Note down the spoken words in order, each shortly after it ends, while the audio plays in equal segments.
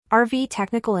RV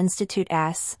Technical Institute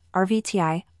S,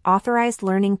 RVTI, Authorized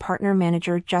Learning Partner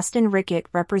Manager Justin Rickett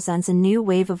represents a new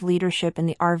wave of leadership in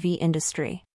the RV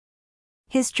industry.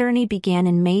 His journey began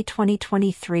in May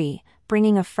 2023,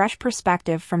 bringing a fresh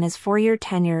perspective from his 4-year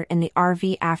tenure in the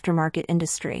RV aftermarket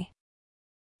industry.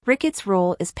 Rickett's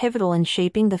role is pivotal in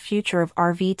shaping the future of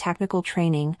RV technical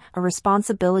training, a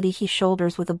responsibility he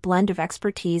shoulders with a blend of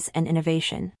expertise and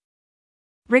innovation.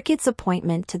 Rickett's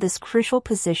appointment to this crucial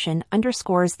position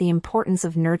underscores the importance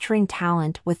of nurturing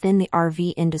talent within the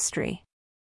RV industry.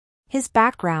 His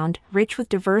background, rich with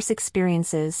diverse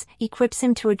experiences, equips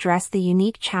him to address the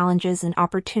unique challenges and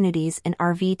opportunities in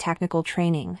RV technical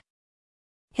training.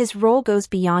 His role goes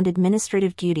beyond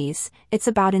administrative duties. It's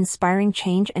about inspiring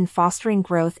change and fostering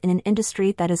growth in an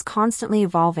industry that is constantly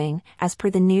evolving, as per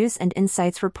the News and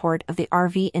Insights report of the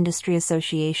RV Industry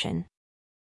Association.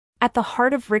 At the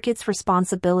heart of Rickett's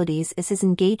responsibilities is his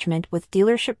engagement with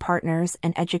dealership partners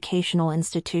and educational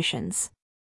institutions.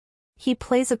 He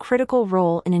plays a critical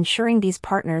role in ensuring these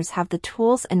partners have the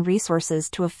tools and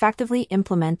resources to effectively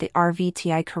implement the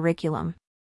RVTI curriculum.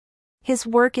 His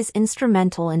work is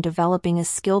instrumental in developing a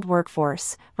skilled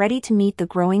workforce, ready to meet the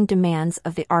growing demands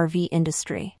of the RV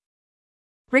industry.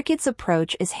 Rickett's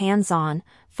approach is hands-on,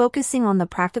 focusing on the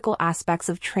practical aspects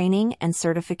of training and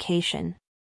certification.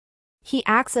 He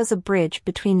acts as a bridge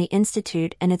between the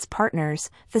institute and its partners,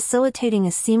 facilitating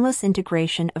a seamless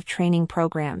integration of training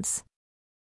programs.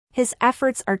 His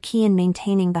efforts are key in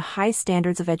maintaining the high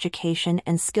standards of education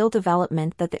and skill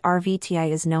development that the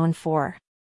RVTI is known for.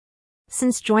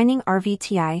 Since joining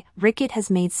RVTI, Rickett has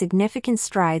made significant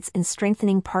strides in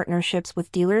strengthening partnerships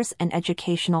with dealers and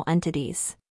educational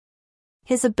entities.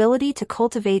 His ability to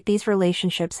cultivate these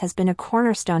relationships has been a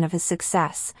cornerstone of his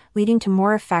success, leading to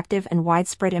more effective and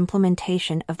widespread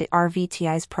implementation of the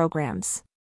RVTI's programs.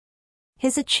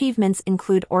 His achievements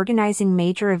include organizing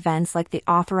major events like the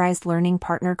Authorized Learning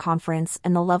Partner Conference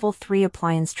and the Level 3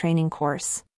 Appliance Training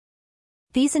course.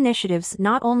 These initiatives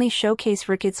not only showcase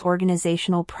Rickett's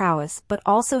organizational prowess but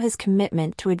also his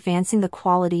commitment to advancing the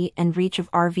quality and reach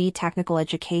of RV technical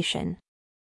education.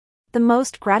 The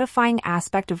most gratifying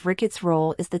aspect of Rickett's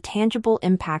role is the tangible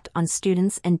impact on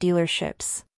students and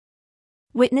dealerships.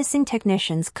 Witnessing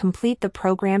technicians complete the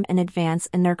program and advance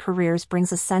in their careers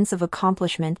brings a sense of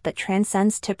accomplishment that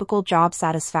transcends typical job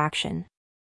satisfaction.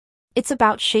 It's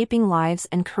about shaping lives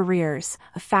and careers,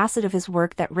 a facet of his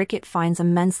work that Rickett finds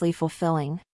immensely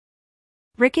fulfilling.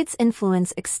 Rickett's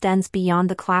influence extends beyond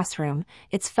the classroom.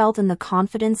 It's felt in the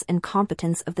confidence and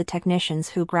competence of the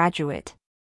technicians who graduate.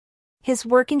 His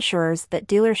work ensures that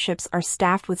dealerships are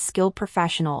staffed with skilled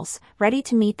professionals, ready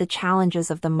to meet the challenges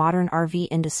of the modern RV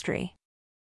industry.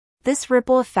 This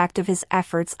ripple effect of his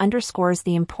efforts underscores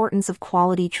the importance of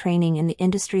quality training in the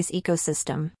industry's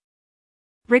ecosystem.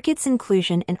 Rickett's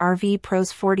inclusion in RV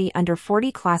Pro's 40 Under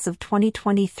 40 class of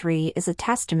 2023 is a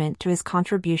testament to his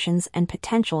contributions and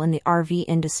potential in the RV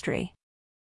industry.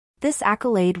 This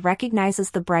accolade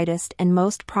recognizes the brightest and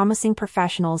most promising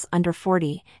professionals under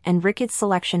 40, and Rickett's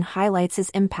selection highlights his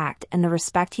impact and the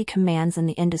respect he commands in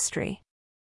the industry.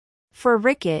 For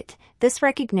Rickett, this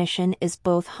recognition is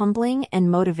both humbling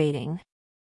and motivating.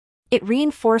 It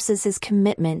reinforces his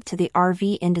commitment to the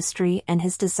RV industry and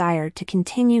his desire to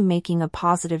continue making a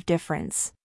positive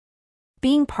difference.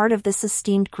 Being part of this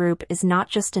esteemed group is not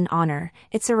just an honor,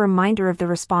 it's a reminder of the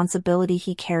responsibility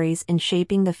he carries in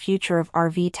shaping the future of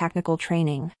RV technical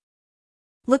training.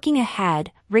 Looking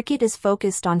ahead, Rickett is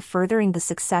focused on furthering the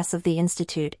success of the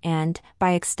Institute and,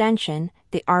 by extension,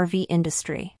 the RV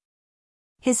industry.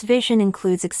 His vision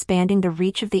includes expanding the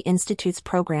reach of the Institute's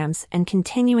programs and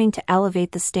continuing to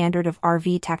elevate the standard of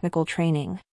RV technical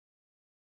training.